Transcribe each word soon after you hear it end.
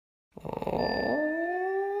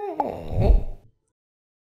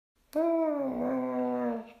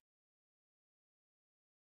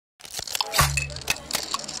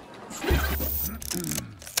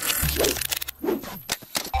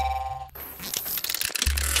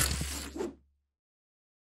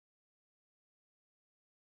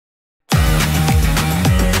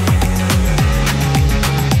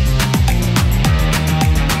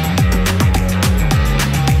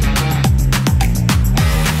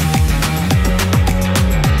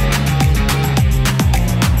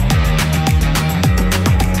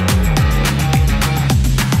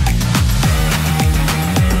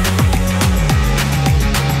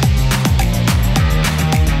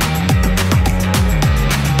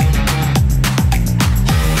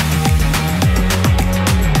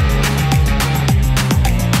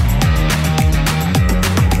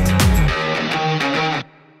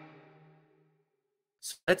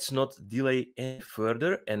let's not delay any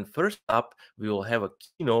further. And first up, we will have a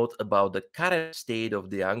keynote about the current state of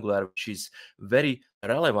the Angular, which is very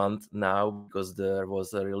relevant now because there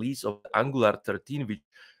was a release of Angular 13, which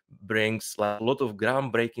brings like a lot of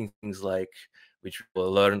groundbreaking things, like which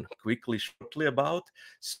we'll learn quickly shortly about.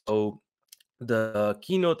 So the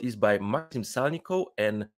keynote is by Maxim Salnikov,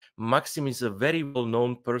 and Maxim is a very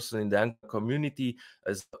well-known person in the Angular community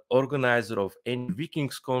as the organizer of NG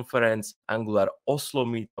Vikings conference, Angular Oslo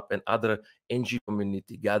meetup, and other NG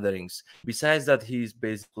community gatherings. Besides that, he is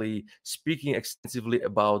basically speaking extensively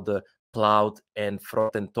about the cloud and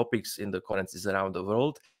front-end topics in the conferences around the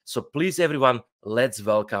world. So please, everyone, let's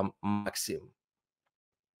welcome Maxim.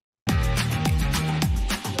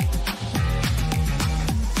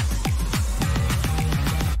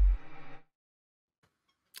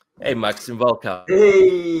 Hey, Maxim, welcome.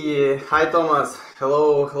 Hey, hi, Thomas.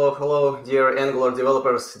 Hello, dear Angular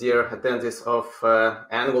developers, dear attendees of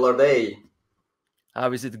Angularday.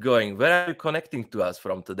 How is it going? Where are you connecting to us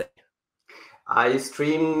from today? I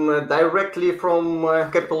stream directly from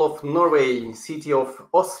capital of Norway, city of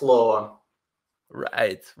Oslo.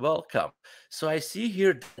 Right, welcome. So I see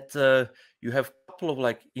here that you have a couple of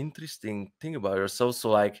like interesting thing about yourself.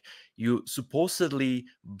 So like you supposedly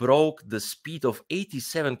broke the speed of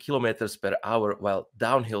 87 kilometers per hour while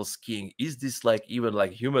downhill skiing. Is this like even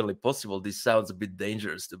like humanly possible? This sounds a bit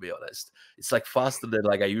dangerous, to be honest. It's like faster than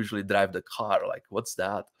like I usually drive the car. Like, what's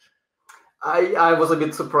that? I was a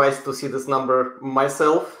bit surprised to see this number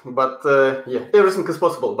myself, but yeah, everything is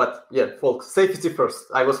possible. But yeah, folks, safety first.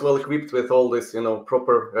 I was well equipped with all this,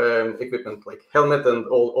 proper equipment like helmet and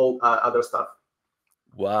all other stuff.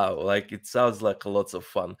 Wow, like it sounds like lots of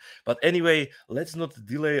fun. But anyway, let's not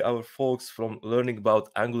delay our folks from learning about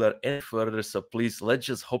Angular any further. So please, let's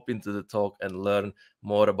just hop into the talk and learn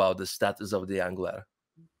more about the status of the Angular.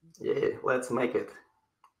 Yeah, let's make it.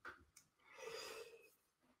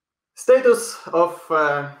 Status of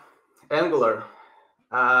Angular.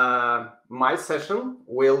 My session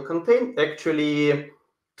will contain actually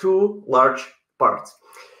two large parts.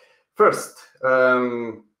 First,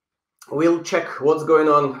 we'll check what's going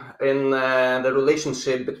on in the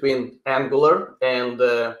relationship between Angular and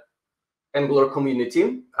the Angular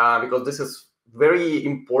community, because this is very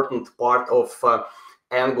important part of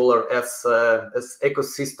Angular as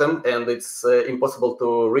ecosystem, and it's impossible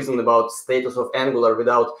to reason about status of Angular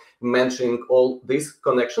without mentioning all these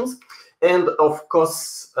connections. And of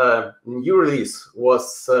course, new release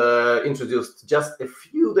was introduced just a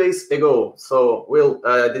few days ago, so we'll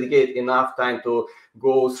dedicate enough time to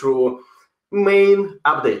go through main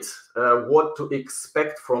updates, what to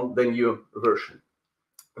expect from the new version.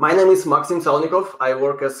 My name is Maxim Salnikov. I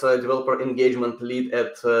work as a developer engagement lead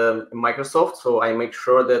at Microsoft, so I make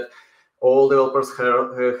sure that all developers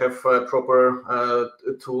have proper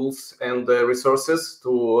tools and resources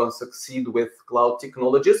to succeed with cloud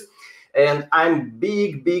technologies. And I'm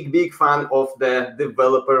big fan of the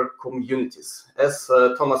developer communities. As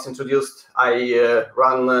Thomas introduced, I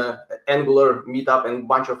run Angular meetup and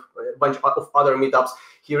bunch of other meetups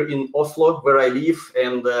here in Oslo, where I live,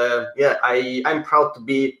 and yeah, I'm proud to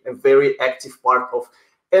be a very active part of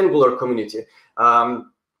Angular community. And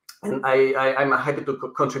I'm happy to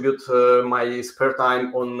contribute my spare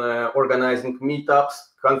time on organizing meetups,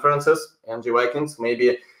 conferences, and Vikings.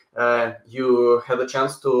 Maybe you had a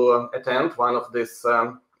chance to attend one of this,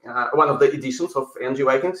 one of the editions of NG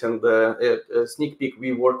Vikings, and a sneak peek,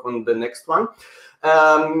 we work on the next one.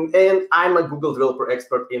 And I'm a Google developer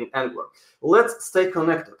expert in Angular. Let's stay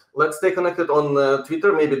connected. Let's stay connected on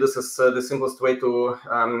Twitter. Maybe this is the simplest way to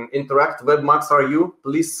interact. WebMaxRU,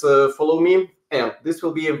 please follow me. And this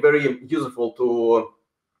will be very useful to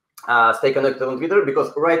stay connected on Twitter,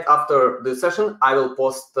 because right after the session, I will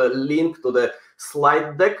post a link to the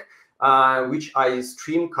slide deck, which I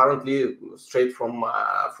stream currently straight from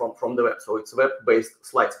the web. So it's web-based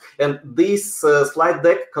slides. And this slide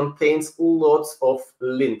deck contains lots of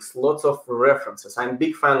links, lots of references. I'm a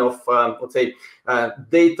big fan of, let's say,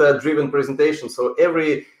 data-driven presentation. So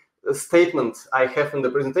every statement I have in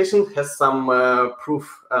the presentation has some proof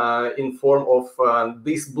in form of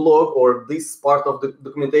this blog or this part of the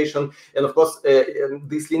documentation. And of course,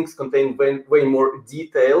 these links contain way more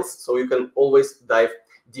details, so you can always dive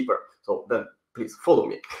deeper. So then please follow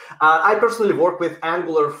me. I personally work with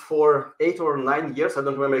Angular for 8 or 9 years. I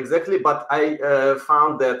don't remember exactly, but I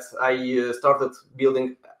found that I started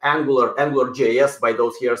building AngularJS by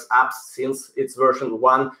those years apps since its version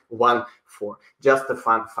 1.1.4. Just a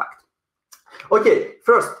fun fact. Okay,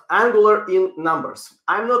 first, Angular in numbers.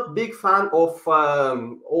 I'm not big fan of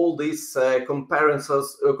all these comparisons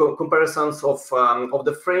of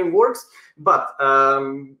the frameworks, but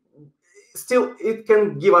still, it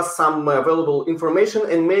can give us some valuable information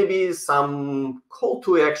and maybe some call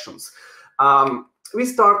to actions. We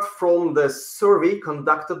start from the survey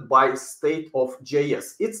conducted by State of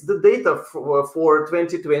JS. It's the data for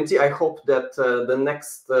 2020. I hope that the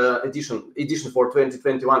next edition for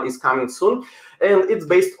 2021 is coming soon. And it's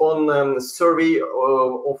based on a survey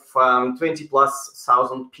of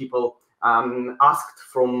 20,000+ people asked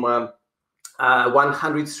from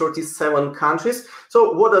 137 countries.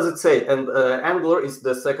 So what does it say? And Angular is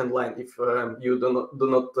the second line if you do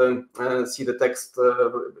not see the text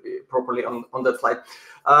properly on that slide.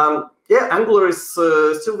 Yeah, Angular is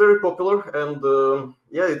still very popular, and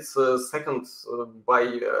yeah, it's second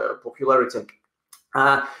by popularity.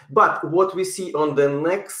 But what we see on the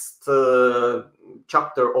next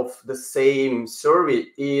chapter of the same survey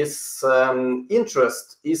is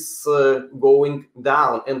interest is going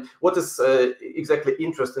down. And what is exactly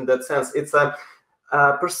interest in that sense? It's a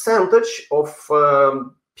percentage of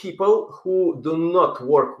people who do not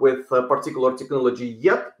work with a particular technology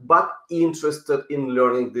yet, but interested in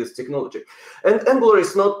learning this technology. And Angular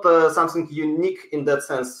is not something unique in that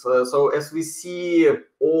sense. So as we see,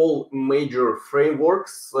 all major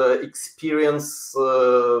frameworks experience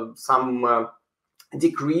some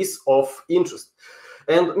decrease of interest.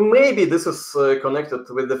 And maybe this is connected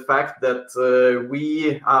with the fact that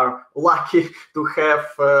we are lucky to have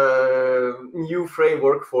a new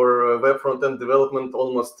framework for web front-end development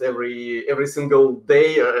almost every single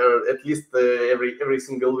day, or at least every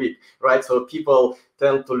single week, right? So people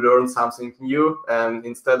tend to learn something new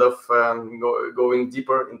instead of going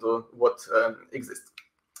deeper into what exists.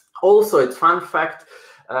 Also, it's fun fact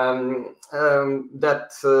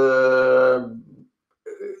that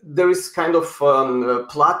there is kind of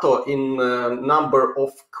plateau in number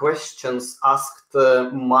of questions asked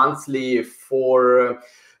monthly for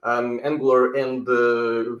Angular and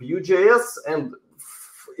Vue.js. And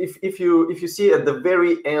if you see at the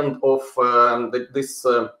very end of this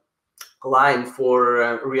line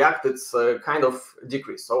for React, it's kind of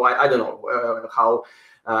decrease. So I don't know how.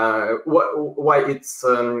 Why it's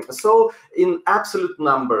so. In absolute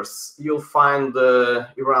numbers, you'll find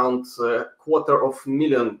around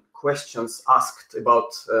 250,000 questions asked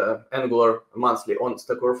about Angular monthly on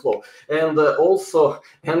Stack Overflow. And also,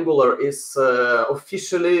 Angular is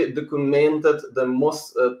officially documented the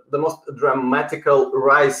most dramatical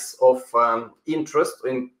rise of interest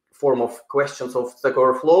in form of questions of Stack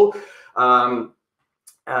Overflow.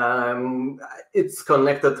 It's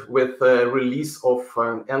connected with the release of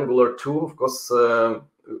Angular 2. Of course,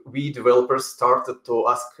 we developers started to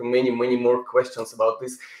ask many more questions about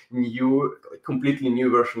this new, completely new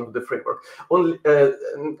version of the framework.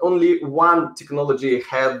 Only one technology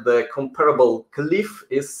had the comparable cliff.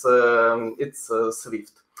 It's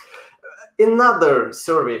Swift. Another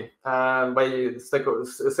survey by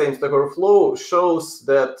same Stack Overflow shows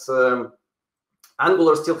that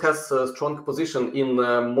Angular still has a strong position in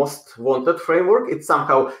most wanted framework. It's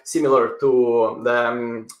somehow similar to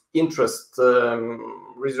the interest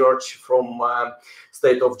research from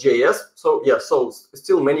State of JS. So yeah, so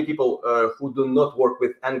still many people who do not work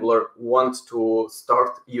with Angular want to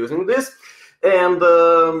start using this. And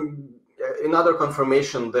another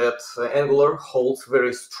confirmation that Angular holds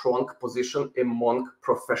very strong position among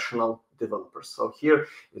professional developers. So here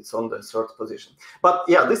it's on the third position. But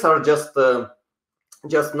yeah, these are just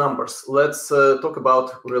numbers. Let's talk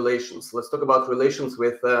about relations. Let's talk about relations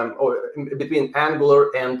with between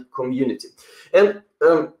Angular and community. And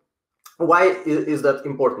why is that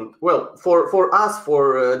important? Well, for us,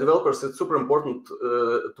 for developers, it's super important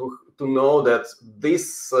to know that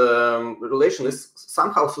this relation is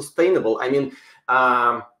somehow sustainable. I mean,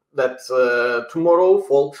 that tomorrow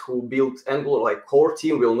folks who build Angular, like core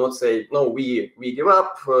team, will not say, no, we give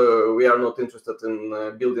up, we are not interested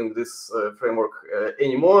in building this framework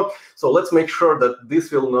anymore. So let's make sure that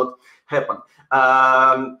this will not happen.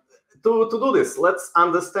 To do this, let's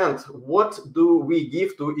understand what do we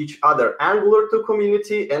give to each other, Angular to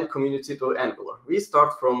community and community to Angular. We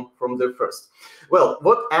start from the first. Well,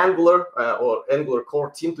 what Angular or Angular core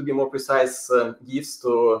team, to be more precise, gives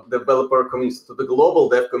to developer community, to the global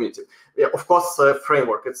dev community. Yeah, of course,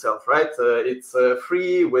 framework itself, right? It's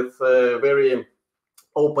free with very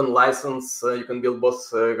open license. You can build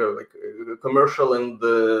both like commercial and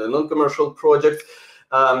non-commercial projects.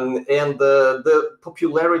 And the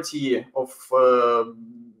popularity of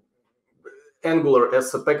Angular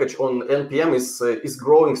as a package on NPM is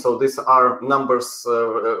growing. So these are numbers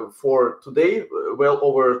for today, well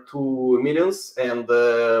over 2 million, and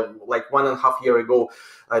like 1.5 years ago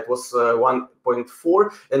it was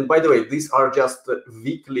 1.4. And by the way, these are just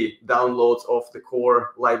weekly downloads of the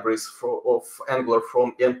core libraries of Angular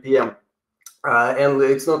from NPM. And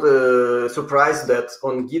it's not a surprise that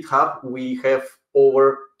on GitHub we have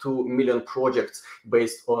over 2 million projects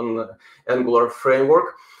based on Angular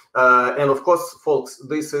framework. And of course, folks,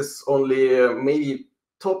 this is only maybe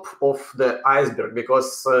top of the iceberg,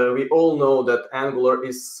 because we all know that Angular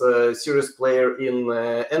is a serious player in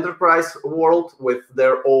enterprise world with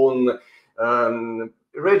their own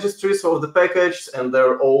registries of the package and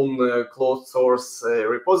their own closed source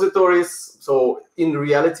repositories. So in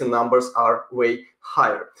reality, numbers are way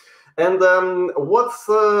higher. And what's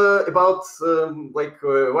about like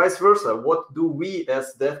vice versa? What do we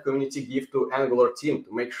as dev community give to Angular team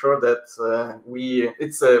to make sure that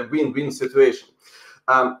it's a win-win situation?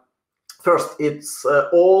 First, it's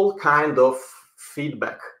all kind of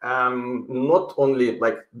feedback, not only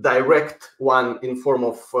like direct one in form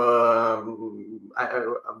of, for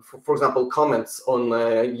example, comments on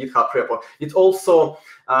GitHub repo. It also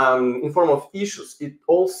in form of issues. It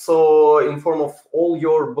also in form of all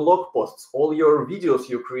your blog posts, all your videos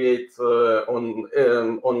you create on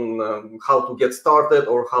how to get started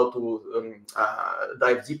or how to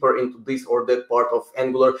dive deeper into this or that part of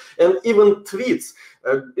Angular, and even tweets.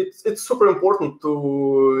 It's super important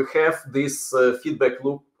to have this feedback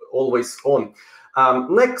loop always on.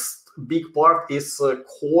 Next big part is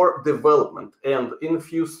core development, and in a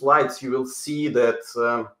few slides you will see that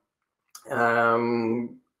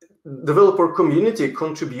developer community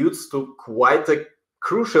contributes to quite a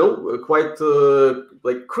crucial, quite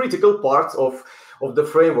like critical parts of the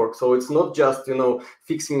framework. So it's not just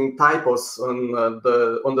fixing typos on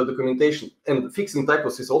the documentation, and fixing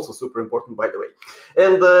typos is also super important, by the way.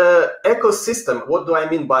 And the ecosystem, what do I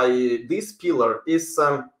mean by this pillar, is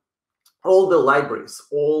all the libraries,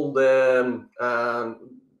 all the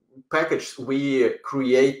package we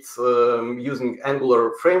create using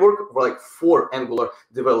Angular framework, like for Angular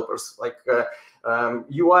developers, like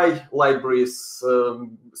UI libraries,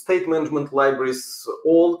 state management libraries,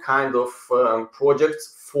 all kind of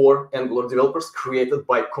projects for Angular developers created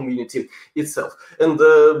by community itself. And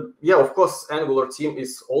yeah, of course, Angular team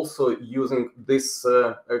is also using this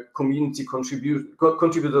community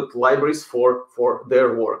contributed libraries for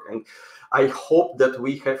their work. And I hope that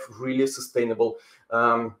we have really sustainable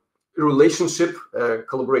relationship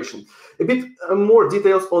collaboration. A bit more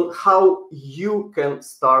details on how you can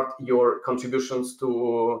start your contributions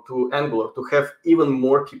to Angular, to have even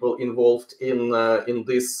more people involved in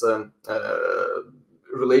these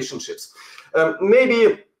relationships.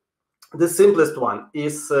 Maybe the simplest one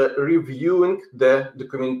is reviewing the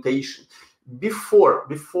documentation. Before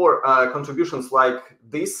contributions like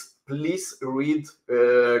this, please read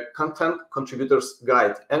Content Contributors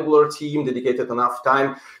Guide. Angular team dedicated enough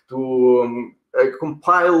time to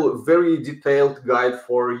compile very detailed guide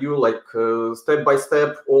for you, like step by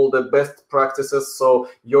step, all the best practices, so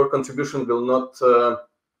your contribution will not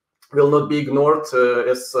be ignored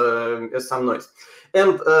as some noise.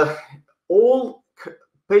 And all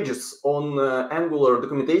pages on Angular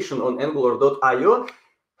documentation on Angular.io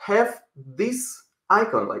have this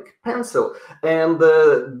icon, like pencil, and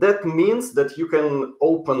that means that you can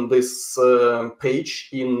open this page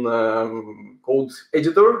in code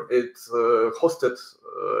editor. It's hosted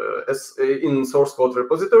as in source code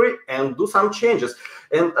repository, and do some changes.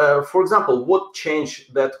 And for example, what change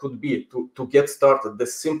that could be to get started, the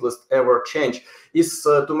simplest ever change, is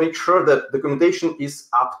to make sure that documentation is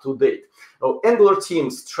up to date. Angular team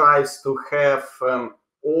strives to have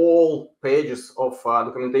all pages of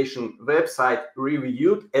documentation website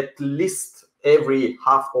reviewed at least every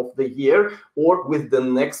half of the year, or with the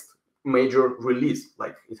next major release,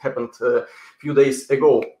 like it happened a few days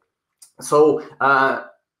ago. So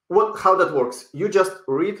how that works? You just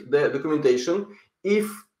read the documentation. If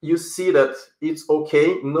you see that it's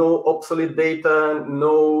okay, no obsolete data,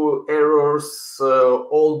 no errors,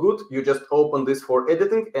 all good, you just open this for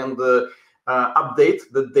editing and update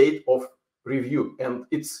the date of review, and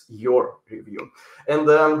it's your review.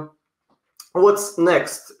 And what's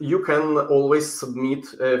next? You can always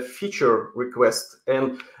submit a feature request.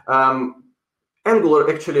 And Angular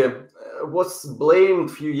actually was blamed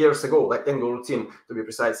a few years ago, like Angular team to be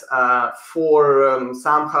precise, for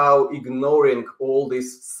somehow ignoring all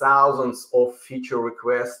these thousands of feature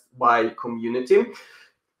requests by community.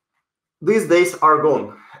 these days are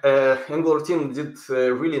gone. Angular team did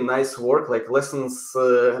really nice work, like lessons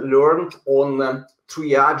learned on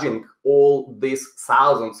triaging all these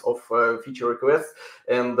thousands of feature requests,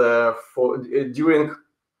 and during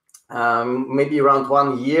maybe around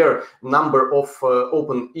 1 year, number of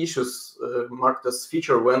open issues marked as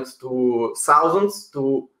feature went to thousands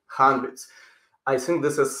to hundreds. I think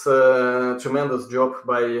this is a tremendous job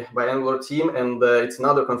by Angular team, and it's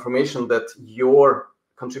another confirmation that your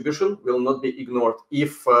contribution will not be ignored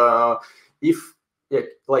if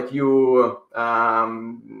like you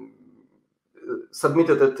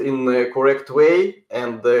submitted it in a correct way,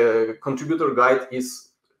 and the contributor guide is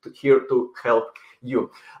here to help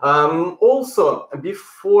you. Also,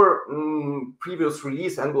 before previous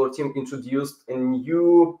release, Angular team introduced a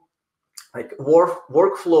new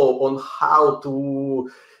workflow on how to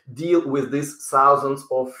deal with these thousands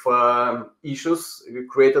of issues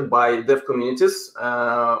created by dev communities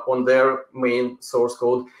on their main source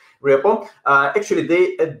code repo. Actually,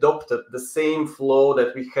 they adopted the same flow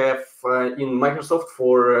that we have in Microsoft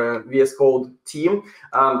for VS Code team.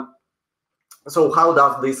 So how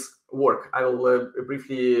does this work? I will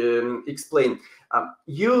briefly explain.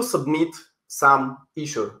 You submit some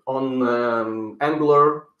issue on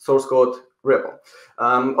Angular source code repo.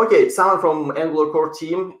 Okay, someone from Angular core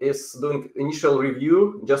team is doing initial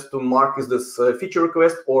review just to mark is this a feature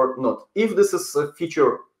request or not. If this is a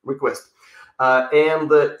feature request,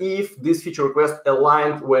 and if this feature request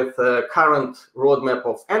aligned with current roadmap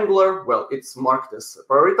of Angular, well, it's marked as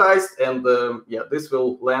prioritized, and yeah, this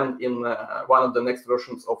will land in one of the next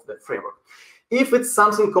versions of the framework. If it's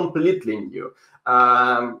something completely new,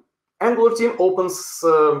 Angular team opens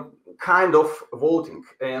kind of voting,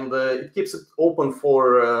 and it keeps it open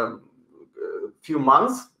for a few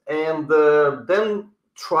months, and then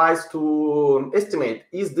tries to estimate,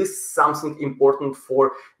 is this something important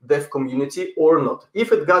for dev community or not?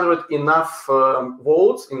 If it gathered enough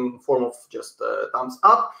votes in form of just thumbs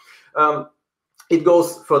up, it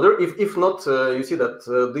goes further. If not, you see that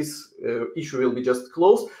this issue will be just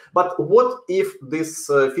closed. But what if this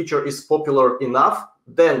feature is popular enough?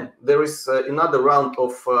 Then there is another round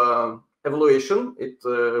of evaluation. It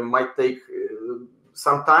might take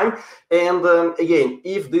some time, and again,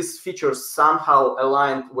 if this feature somehow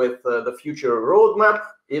aligned with the future roadmap,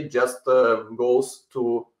 it just goes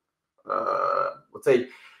to let's say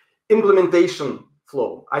implementation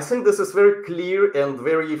flow. I think this is very clear and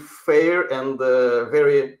very fair and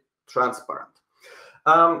very transparent.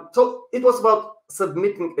 So it was about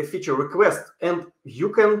submitting a feature request, and you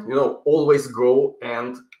can always grow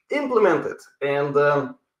and implement it. And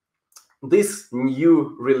this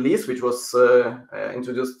new release, which was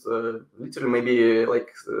introduced literally maybe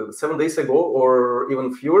like 7 days ago or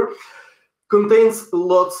even fewer, contains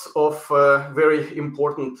lots of very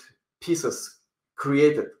important pieces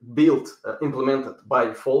created, built, implemented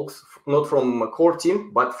by folks, not from a core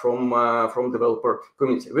team, but from developer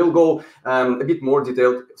community. We'll go a bit more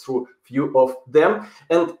detailed through few of them.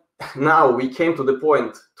 And now we came to the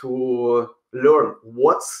point to learn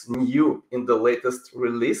what's new in the latest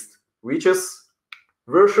release, which is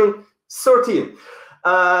version 13.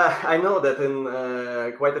 I know that in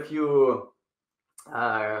quite a few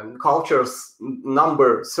cultures,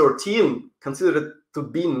 number 13 considered to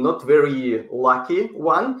be not very lucky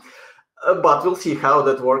one, but we'll see how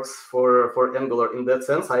that works for Angular in that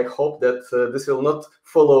sense. I hope that this will not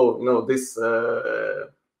follow this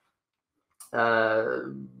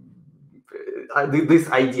this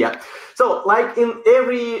idea. So like in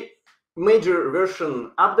every major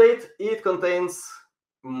version update, it contains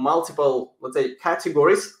multiple, let's say,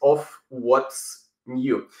 categories of what's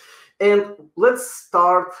new. And let's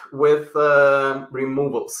start with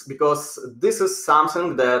removals, because this is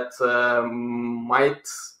something that might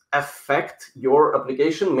affect your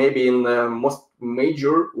application, maybe in the most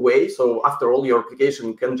major way. So after all, your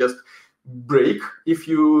application can just break if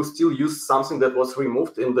you still use something that was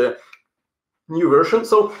removed in the new version.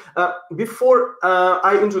 So before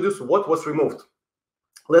I introduce what was removed,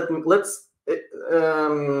 let's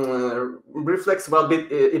reflect about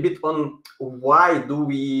a bit on why do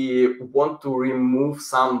we want to remove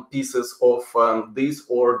some pieces of this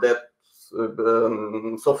or that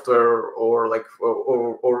software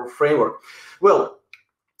or framework. Well,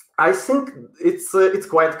 I think it's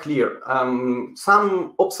quite clear.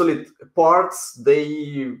 Some obsolete parts, they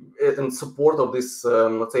in support of this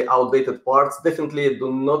let's say outdated parts, definitely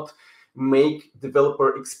do not make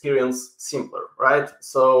developer experience simpler, right?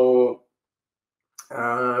 So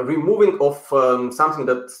removing of something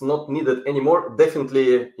that's not needed anymore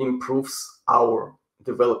definitely improves our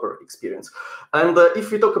developer experience. And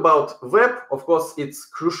if we talk about web, of course, it's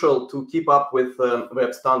crucial to keep up with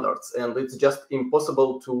web standards, and it's just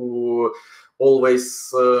impossible to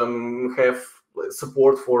always have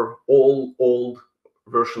support for all old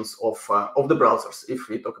versions of the browsers if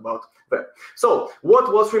we talk about web. So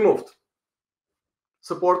what was removed?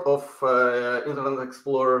 Support of Internet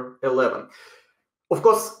Explorer 11. Of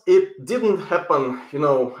course, it didn't happen,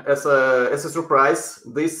 as a surprise.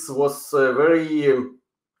 This was very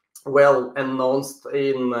well announced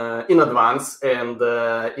in advance, and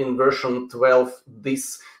in version 12,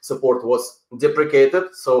 this support was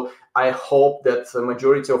deprecated. So I hope that the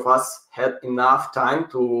majority of us had enough time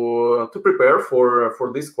to prepare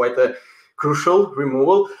for this quite a crucial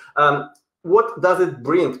removal. What does it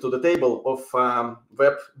bring to the table of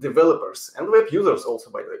web developers and web users also,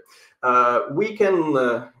 by the way? We can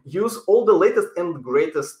use all the latest and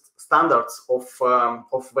greatest standards of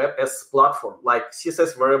web as platform, like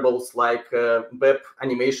CSS variables, like web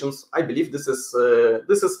animations. I believe this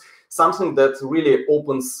is something that really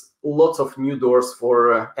opens lots of new doors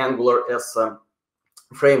for Angular as a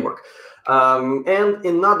framework. And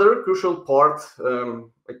another crucial part,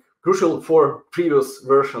 crucial for previous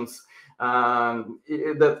versions,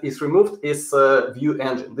 that is removed is View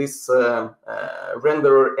Engine. This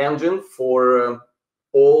renderer engine for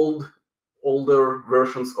older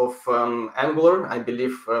versions of Angular. I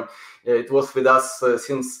believe it was with us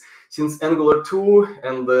since Angular 2,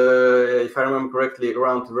 and if I remember correctly,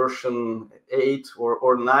 around version 8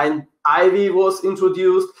 or 9, Ivy was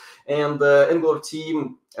introduced, and the Angular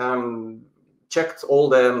team checked all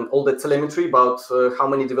the telemetry about how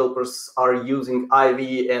many developers are using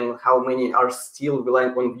Ivy and how many are still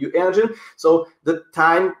relying on View Engine. So the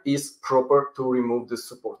time is proper to remove this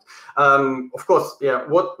support. Of course, yeah.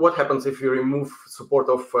 What happens if you remove support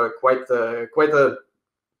of quite a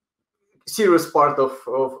serious part of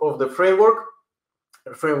the framework?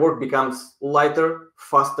 The framework becomes lighter,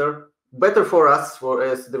 faster, better for us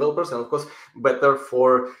as developers, and of course better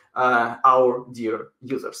for our dear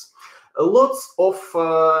users. Lots of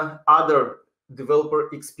other developer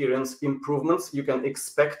experience improvements you can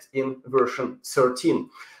expect in version 13.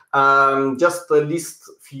 Just to list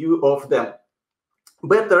few of them.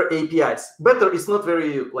 Better APIs. Better is not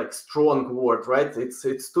very strong word, right?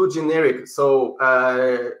 It's too generic. So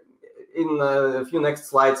in a few next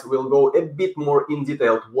slides, we'll go a bit more in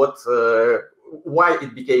detail why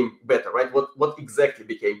it became better, right? What exactly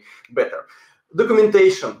became better.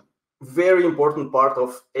 Documentation. Very important part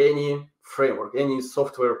of any framework, any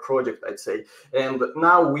software project, I'd say. And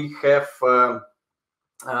now we have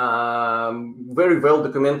very well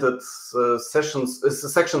documented sections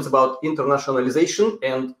about internationalization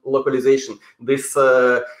and localization. This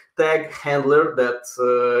tag handler that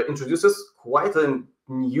introduces quite a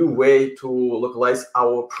new way to localize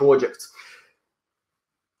our projects.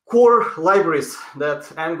 Core libraries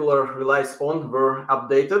that Angular relies on were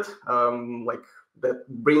updated, that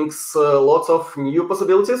brings lots of new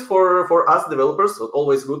possibilities for us developers. So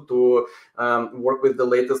always good to work with the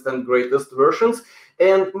latest and greatest versions,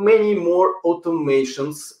 and many more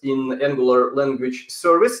automations in Angular language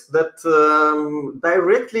service that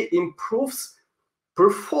directly improves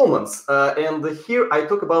performance. And here I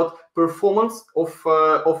talk about performance of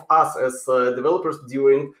us as developers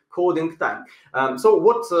during coding time. So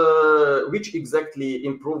which exactly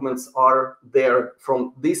improvements are there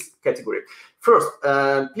from this category? First,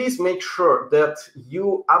 please make sure that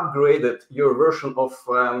you upgraded your version of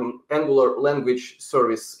Angular language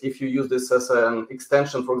service if you use this as an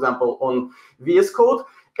extension, for example, on VS Code,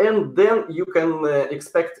 and then you can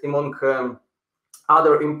expect among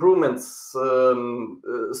other improvements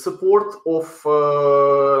support of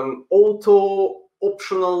auto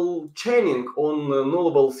optional chaining on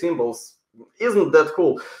nullable symbols. Isn't that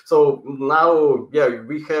cool? So now, yeah,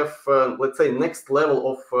 we have, let's say, next level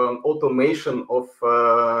of automation of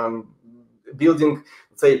building,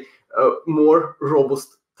 let's say, more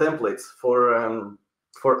robust templates for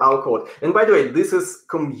our code. And by the way, this is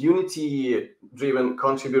community-driven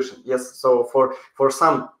contribution. Yes, so for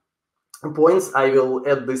some points, I will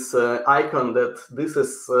add this icon that this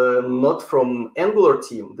is not from Angular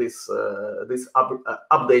team, this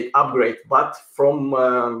upgrade, but from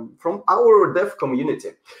our dev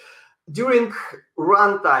community. During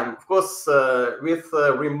runtime, of course, with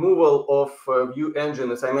removal of View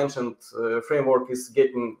Engine, as I mentioned, framework is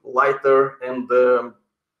getting lighter and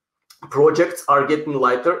projects are getting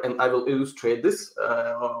lighter, and I will illustrate this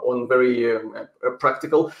on very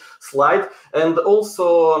practical slide. And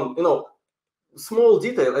also, small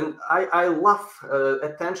detail, and I love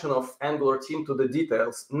attention of Angular team to the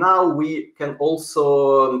details. Now we can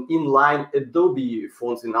also inline Adobe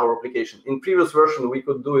fonts in our application. In previous version, we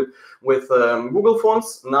could do it with Google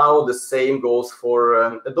fonts. Now the same goes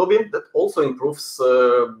for Adobe. That also improves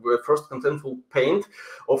first contentful paint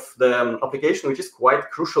of the application, which is quite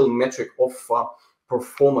crucial metric of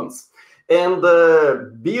performance. And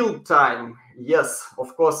build time, yes,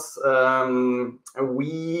 of course,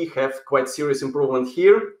 we have quite serious improvement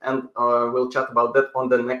here, and we'll chat about that on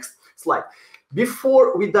the next slide.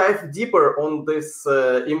 Before we dive deeper on this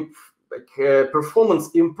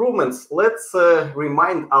performance improvements, let's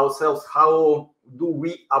remind ourselves how do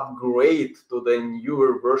we upgrade to the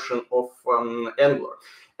newer version of Angular.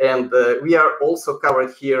 And we are also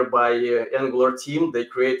covered here by Angular team. They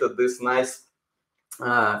created this nice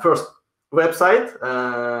first website,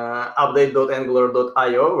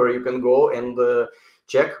 update.angular.io, where you can go and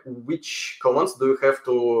check which commands do you have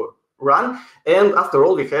to run. And after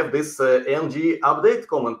all, we have this ng update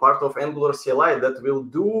command, part of Angular CLI, that will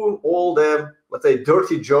do all the, let's say,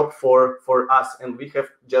 dirty job for us. And we have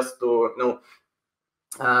just to,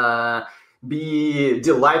 be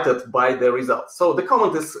delighted by the results. So the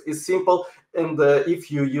command is simple, and if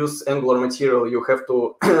you use Angular material, you have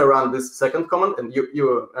to run this second command, and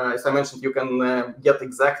you as I mentioned, you can get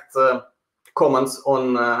exact commands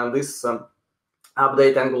on this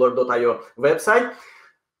update angular.io website.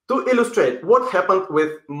 To illustrate what happened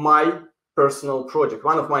with my personal project,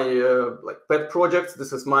 one of my pet projects,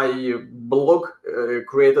 this is my blog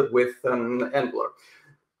created with Angular.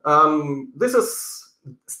 This is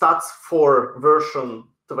stats for version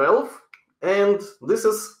 12, and this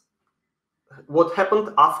is what happened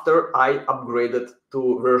after I upgraded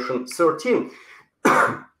to version 13.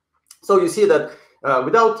 So you see that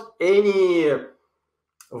without any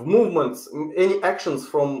movements, any actions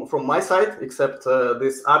from my side, except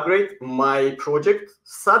this upgrade, my project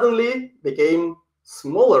suddenly became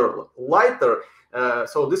smaller, lighter.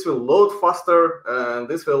 So this will load faster, and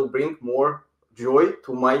this will bring more joy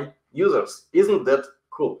to my users. Isn't that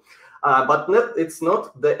cool? But it's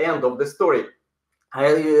not the end of the story.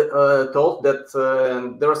 I told that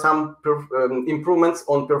there are some improvements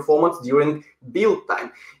on performance during build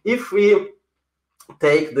time. If we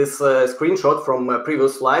take this screenshot from a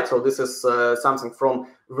previous slide, so this is something from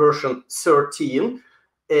version 13,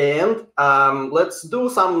 and let's do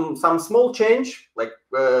some small change, like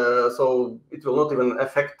so it will not even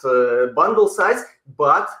affect bundle size,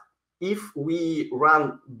 but if we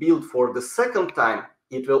run build for the second time,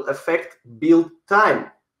 it will affect build time.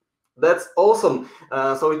 That's awesome.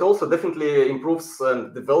 So it also definitely improves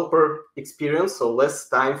developer experience, so less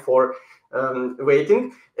time for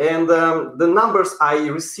waiting. And the numbers I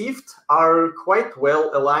received are quite well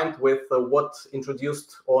aligned with what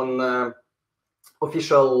introduced on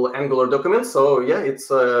official Angular documents. So yeah, it's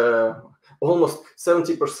almost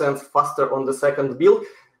 70% faster on the second build.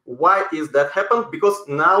 Why is that happened? Because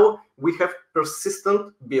now we have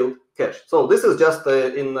persistent build cache. So this is just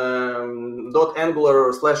in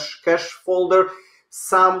 .angular/cache folder.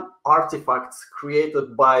 Some artifacts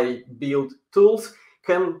created by build tools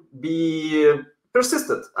can be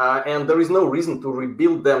persisted, and there is no reason to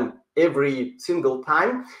rebuild them every single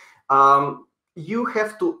time. You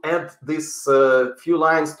have to add this few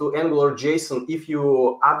lines to Angular JSON if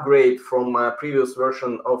you upgrade from a previous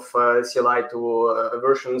version of CLI to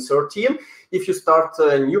version 13. If you start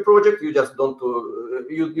a new project, you just don't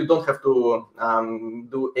you don't have to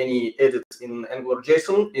do any edits in Angular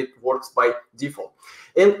JSON. It works by default.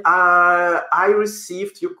 And I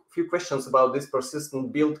received a few questions about this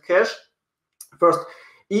persistent build cache. First,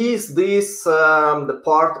 is this the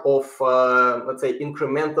part of, let's say,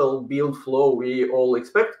 incremental build flow we all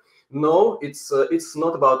expect? No, it's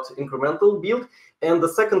not about incremental build. And the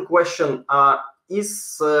second question,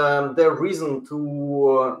 is there reason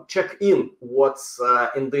to check in what's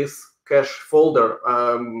in this cache folder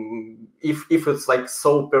if it's like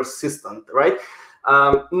so persistent, right?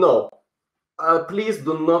 No. Please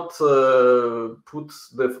do not put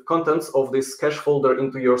the contents of this cache folder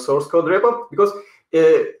into your source code repo, because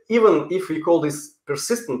even if we call this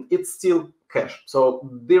persistent, it's still cache. So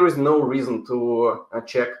there is no reason to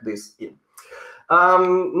check this in.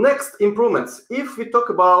 Next, improvements. If we talk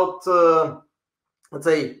about, let's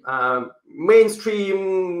say,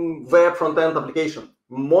 mainstream web front-end application,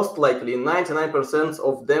 most likely 99%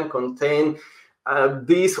 of them contain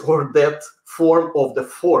this or that form of the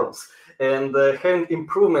forms. And having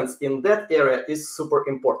improvements in that area is super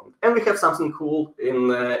important. And we have something cool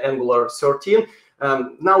in Angular 13.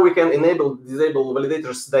 Now we can disable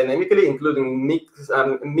validators dynamically, including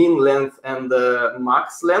min length and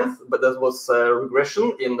max length, but that was a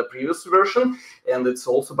regression in the previous version, and it's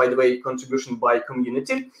also, by the way, contribution by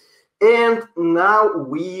community. And now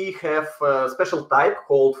we have a special type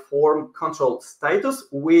called form control status,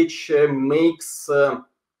 which makes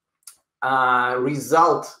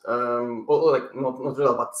result, or like not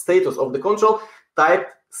result, but status of the control type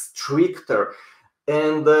stricter.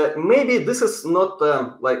 And maybe this is not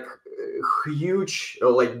like a huge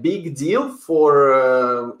or like big deal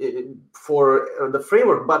for the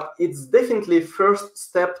framework, but it's definitely first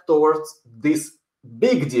step towards this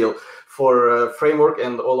big deal for framework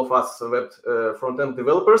and all of us web front-end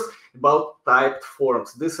developers about typed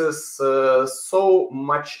forms. This is so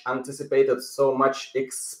much anticipated, so much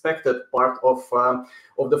expected part of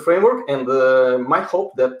the framework, and my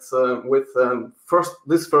hope that with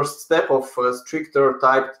this first step of stricter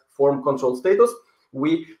typed form control status,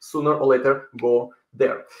 we sooner or later go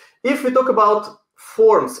there. If we talk about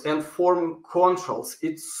forms and form controls,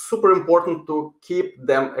 it's super important to keep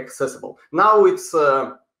them accessible. Now it's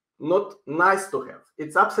not nice to have.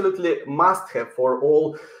 It's absolutely must have for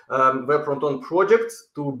all web front-end projects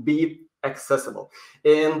to be accessible.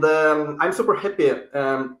 And I'm super happy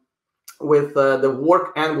with the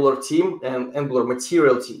work Angular team and Angular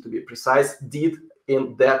material team, to be precise, did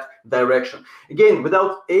in that direction. Again,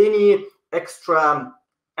 without any extra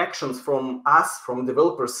actions from us, from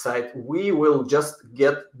developers side, we will just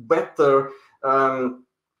get better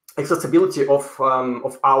accessibility of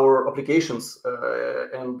our applications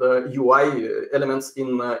and UI elements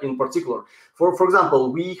in particular. For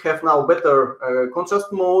example, we have now better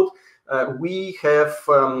contrast mode. We have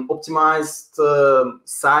optimized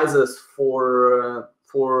sizes for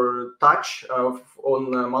touch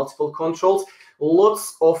on multiple controls.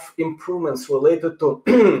 Lots of improvements related to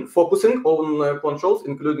focusing on controls,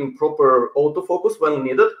 including proper autofocus when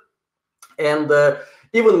needed, and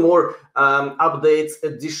even more updates,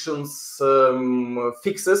 additions,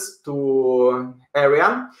 fixes to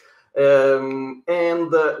area.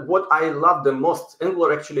 And what I love the most,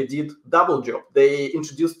 Angular actually did double job. They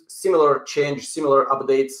introduced similar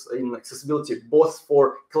updates in accessibility, both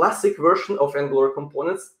for classic version of Angular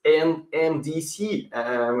components and MDC,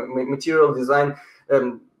 material design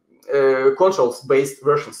controls-based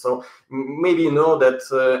versions. So maybe you know that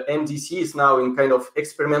MDC is now in kind of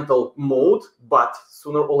experimental mode, but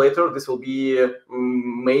sooner or later this will be a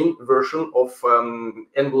main version of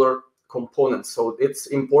Angular components. So it's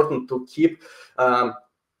important to keep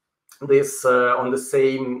this on the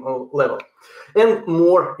same level. And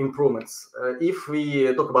more improvements. If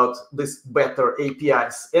we talk about this better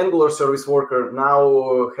APIs, Angular Service Worker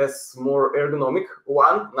now has more ergonomic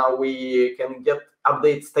one. Now we can get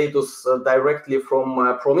update status directly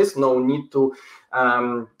from promise. No need to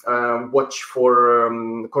watch for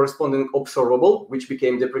corresponding observable, which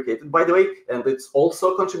became deprecated, by the way. And it's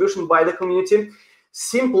also a contribution by the community.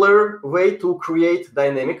 Simpler way to create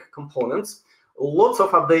dynamic components. Lots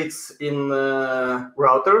of updates in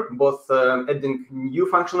router, both adding new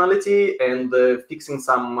functionality and fixing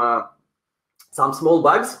some small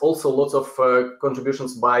bugs. Also, lots of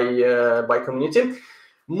contributions by community.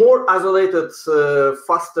 More isolated,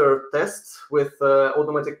 faster tests with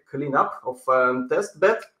automatic cleanup of test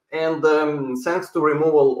bed. And thanks to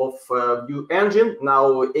removal of view engine,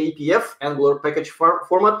 now APF, Angular package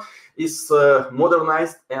format, is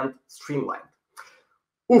modernized and streamlined.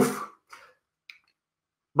 Oof.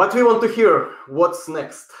 But we want to hear what's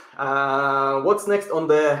next. What's next on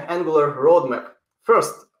the Angular roadmap?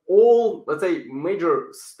 First, all, let's say, major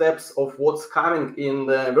steps of what's coming in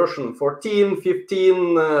the version 14,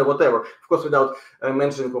 15, whatever, of course, without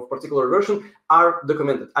mentioning of particular version, are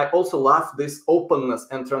documented. I also love this openness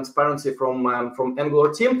and transparency from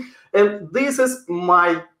Angular team. And this is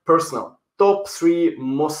my personal top 3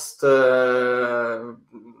 most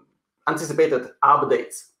anticipated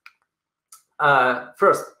updates.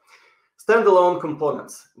 First, standalone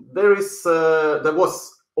components. There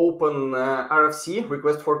was open RFC,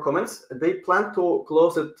 request for comments. They plan to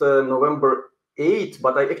close it November 8,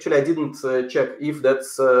 but I didn't check if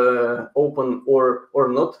that's open or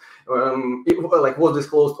not, was this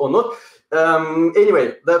closed or not.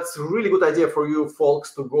 Anyway, that's a really good idea for you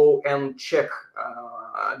folks to go and check.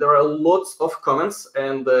 There are lots of comments,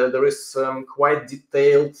 and there is quite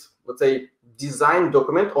detailed, let's say, design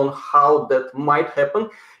document on how that might happen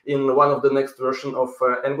in one of the next version of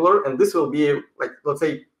Angular, and this will be, like, let's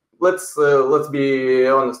be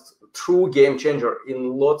honest, true game changer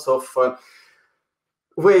in lots of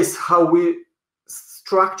ways, how we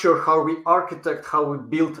structure, how we architect, how we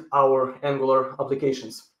build our Angular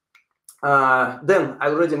applications. Then I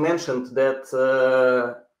already mentioned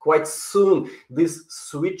that quite soon this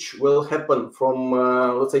switch will happen from,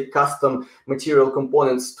 let's say, custom material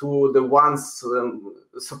components to the ones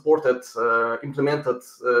supported, implemented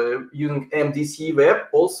using MDC web.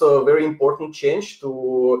 Also a very important change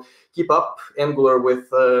to keep up Angular with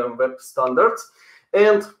web standards,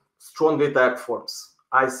 and strongly typed forms.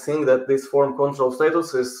 I think that this form control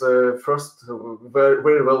status is first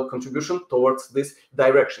very well contribution towards this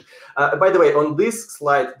direction. By the way, on this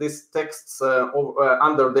slide, these texts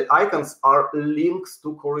under the icons are links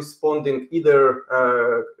to corresponding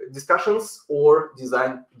either discussions or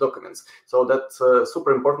design documents. So that's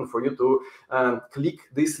super important for you to click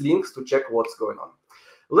these links to check what's going on.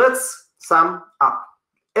 Let's sum up.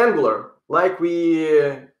 Angular, like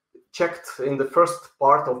we checked in the first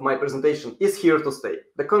part of my presentation, is here to stay.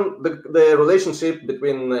 The relationship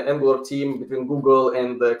between Angular team, between Google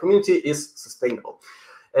and the community is sustainable.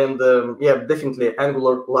 And yeah, definitely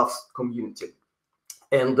Angular loves community.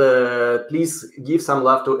 And please give some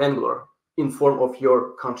love to Angular in form of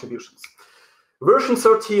your contributions. Version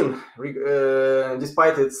 13,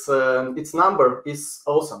 despite its number, is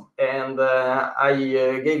awesome, and I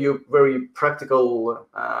gave you very practical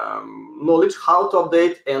knowledge how to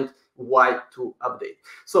update and why to update.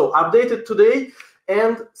 So update it today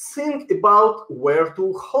and think about where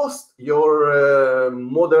to host your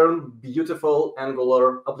modern, beautiful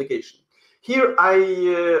Angular application. Here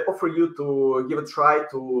I offer you to give a try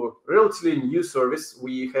to a relatively new service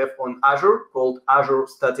we have on Azure called Azure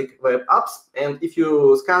Static Web Apps. And if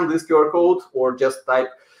you scan this QR code or just type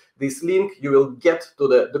this link, you will get to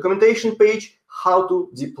the documentation page how to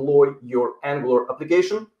deploy your Angular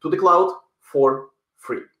application to the cloud for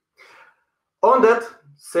free. On that,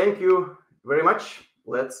 thank you very much.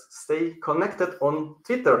 Let's stay connected on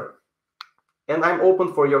Twitter. And I'm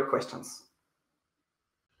open for your questions.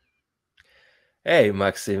 Hey,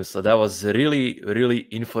 Maxim. So that was a really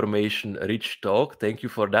information-rich talk. Thank you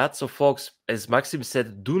for that. So, folks, as Maxim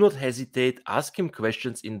said, do not hesitate. Ask him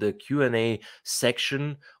questions in the Q&A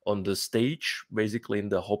section on the stage, basically in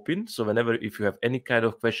the hop-in. So whenever, if you have any kind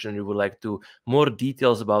of question, you would like to more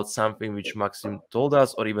details about something which Maxim told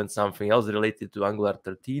us, or even something else related to Angular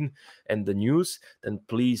 13 and the news, then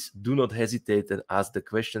please do not hesitate and ask the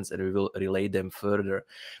questions, and we will relay them further.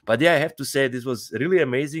 But yeah, I have to say this was really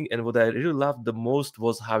amazing, and what I really loved the most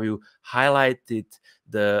was how you highlighted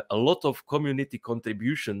a lot of community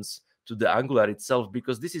contributions to the Angular itself,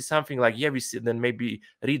 because this is something like, yeah, we see, then maybe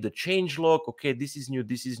read the change log, okay, this is new,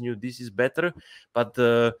 this is new, this is better, but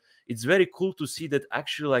it's very cool to see that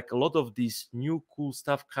actually like a lot of this new cool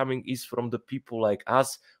stuff coming is from the people like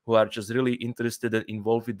us who are just really interested and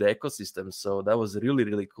involved with the ecosystem. So that was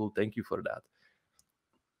really cool. Thank you for that.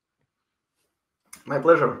 My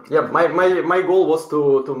pleasure. Yeah, my goal was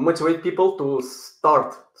to motivate people to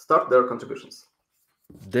start their contributions.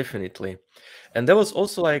 Definitely. And there was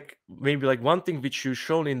also like maybe like one thing which you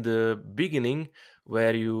shown in the beginning,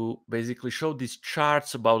 where you basically showed these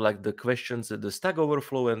charts about like the questions, the Stack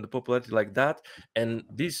Overflow and the popularity like that. And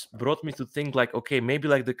this brought me to think like, okay, maybe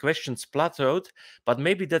like the questions plateaued, but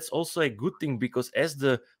maybe that's also a good thing, because as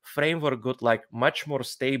the framework got like much more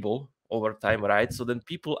stable over time, right? So then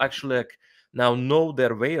people actually like now know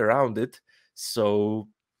their way around it. So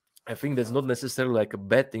I think that's not necessarily like a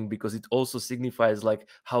bad thing, because it also signifies like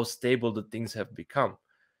how stable the things have become.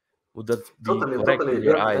 Would that be correct in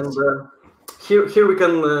your eyes? And here we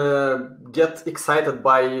can get excited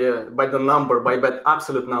by the number, by that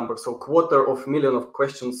absolute number. So 250,000 of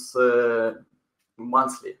questions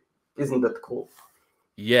monthly. Isn't that cool?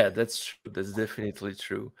 Yeah, that's true. That's definitely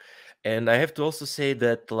true. And I have to also say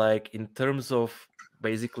that like in terms of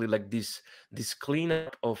basically like this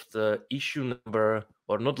cleanup of the issue number,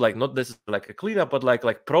 or not necessarily like a cleanup, but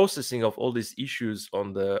like processing of all these issues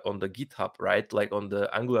on the GitHub, right? Like on the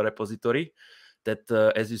Angular repository, that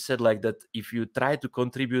as you said, like that if you try to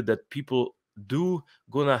contribute, that people do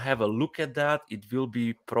gonna have a look at that, it will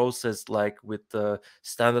be processed like with a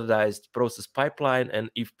standardized process pipeline, and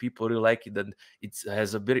if people really like it, then it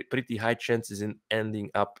has a pretty high chances in ending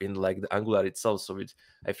up in like the Angular itself. So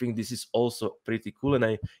I think this is also pretty cool.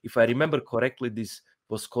 And if I remember correctly, this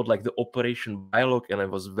was called like the Operation Bylog, and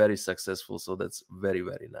it was very successful. So that's very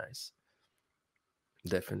nice.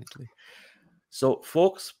 Definitely. So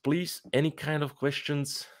folks, please, any kind of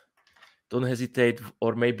questions, don't hesitate,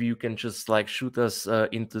 or maybe you can just like shoot us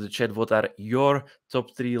into the chat what are your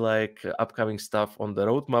top 3 like upcoming stuff on the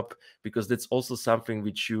roadmap, because that's also something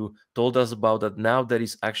which you told us about, that now there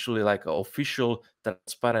is actually like an official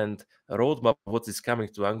transparent roadmap what is coming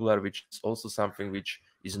to Angular, which is also something which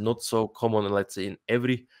is not so common, let's say, in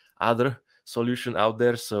every other solution out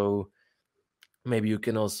there. So maybe you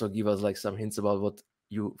can also give us like some hints about what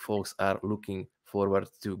you folks are looking forward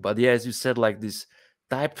to. But yeah, as you said, like these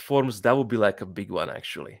typed forms, that would be like a big one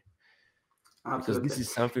actually. Because Absolutely. this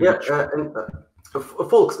is something Yeah, which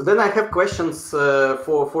folks, then I have questions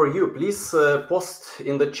for you. Please post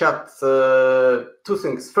in the chat two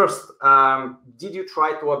things. First, did you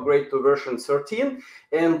try to upgrade to version 13?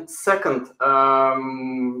 And second,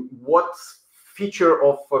 what feature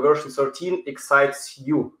of version 13 excites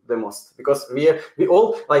you the most? Because we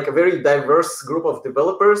all like a very diverse group of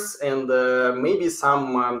developers, and maybe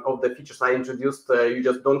some of the features I introduced you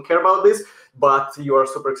just don't care about this, but you are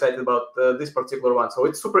super excited about this particular one. So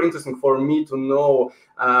it's super interesting for me to know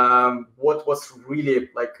what was really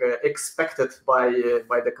like expected by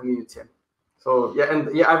the community. So yeah, and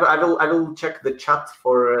yeah, I will check the chat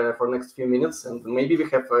for next few minutes, and maybe we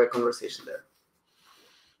have a conversation there.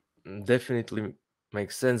 definitely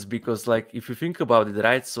makes sense, because like if you think about it,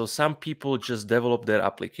 right, so some people just develop their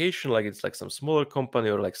application like it's like some smaller company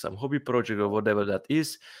or like some hobby project or whatever that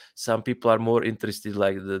is. Some people are more interested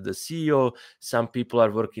like the CEO. Some people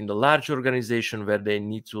are working in the large organization where they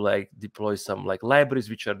need to like deploy some like libraries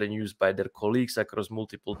which are then used by their colleagues across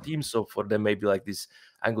multiple teams. So for them maybe like this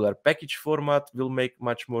Angular package format will make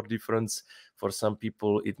much more difference. For some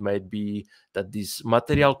people it might be that these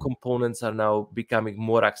material components are now becoming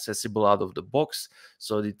more accessible out of the box,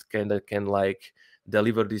 so it kind of can like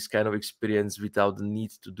deliver this kind of experience without the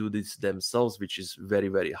need to do this themselves, which is very,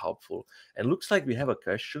 very helpful. And looks like we have a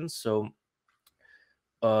question. So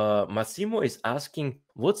Massimo is asking,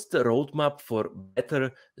 what's the roadmap for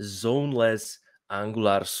better zoneless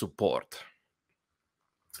Angular support?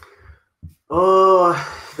 Oh,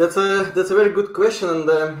 that's a very good question,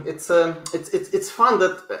 and it's fun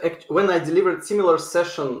that when I delivered similar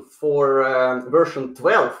session for version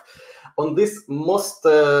 12 on this most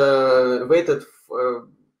weighted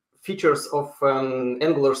features of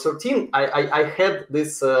Angular 13, I had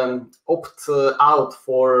this opt out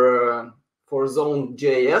for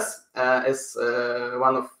Zone.js as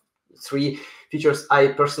one of 3 features I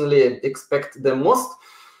personally expect the most.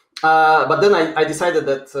 But then I decided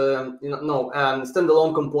that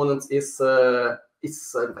standalone components is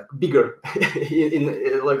like bigger.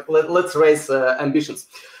 Like let's raise ambitions.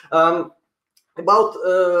 About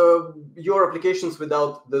your applications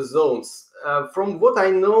without the zones. From what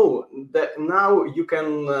I know, that now you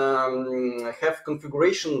can have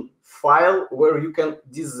configuration file where you can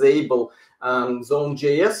disable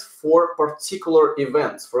Zone.js for particular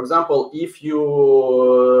events. For example, if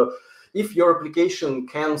your application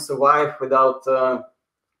can survive without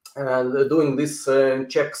doing these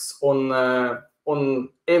checks on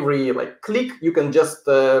every like click, you can just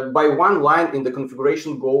by one line in the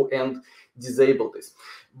configuration go and disable this.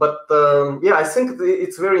 But yeah, I think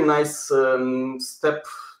it's very nice step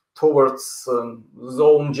towards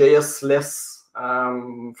Zone.js less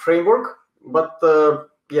framework. But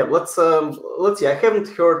yeah, let's see. I haven't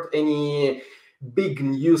heard any big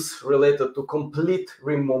news related to complete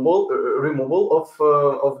removal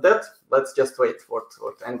of that. Let's just wait for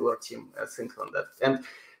what Angular team thinks on that. And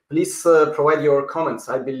please provide your comments.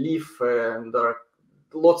 I believe there are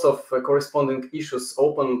lots of corresponding issues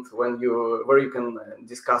opened where you can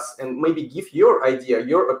discuss and maybe give your idea,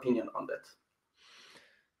 your opinion on that.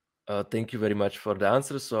 Thank you very much for the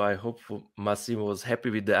answer. So I hope Massimo was happy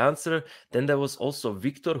with the answer. Then there was also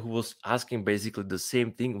Victor, who was asking basically the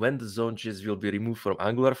same thing, when the Zone.js will be removed from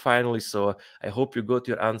Angular finally. So I hope you got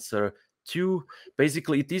your answer too.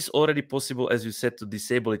 Basically, it is already possible, as you said, to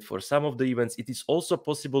disable it for some of the events. It is also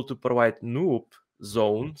possible to provide noob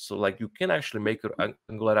zone, so like you can actually make your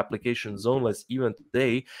Angular application zoneless even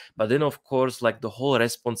today, but then of course like the whole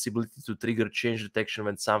responsibility to trigger change detection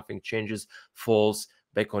when something changes falls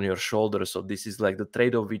back on your shoulder. So this is like the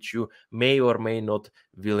trade-off which you may or may not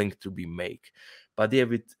willing to be make. But yeah,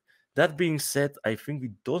 with that being said, I think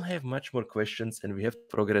we don't have much more questions and we have to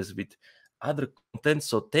progress with other content.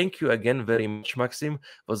 So thank you again very much, Maxim.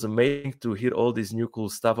 It was amazing to hear all this new cool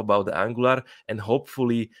stuff about the Angular, and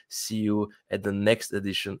hopefully see you at the next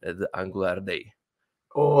edition at the Angularday.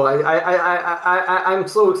 Oh, I'm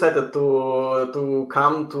so excited to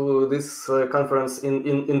come to this conference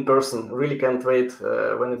in person. Really can't wait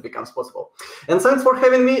when it becomes possible. And thanks for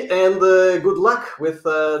having me, and good luck with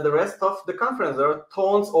the rest of the conference. There are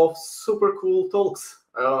tons of super cool talks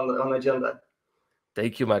on agenda.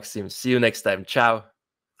 Thank you, Maxim. See you next time. Ciao.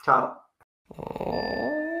 Ciao.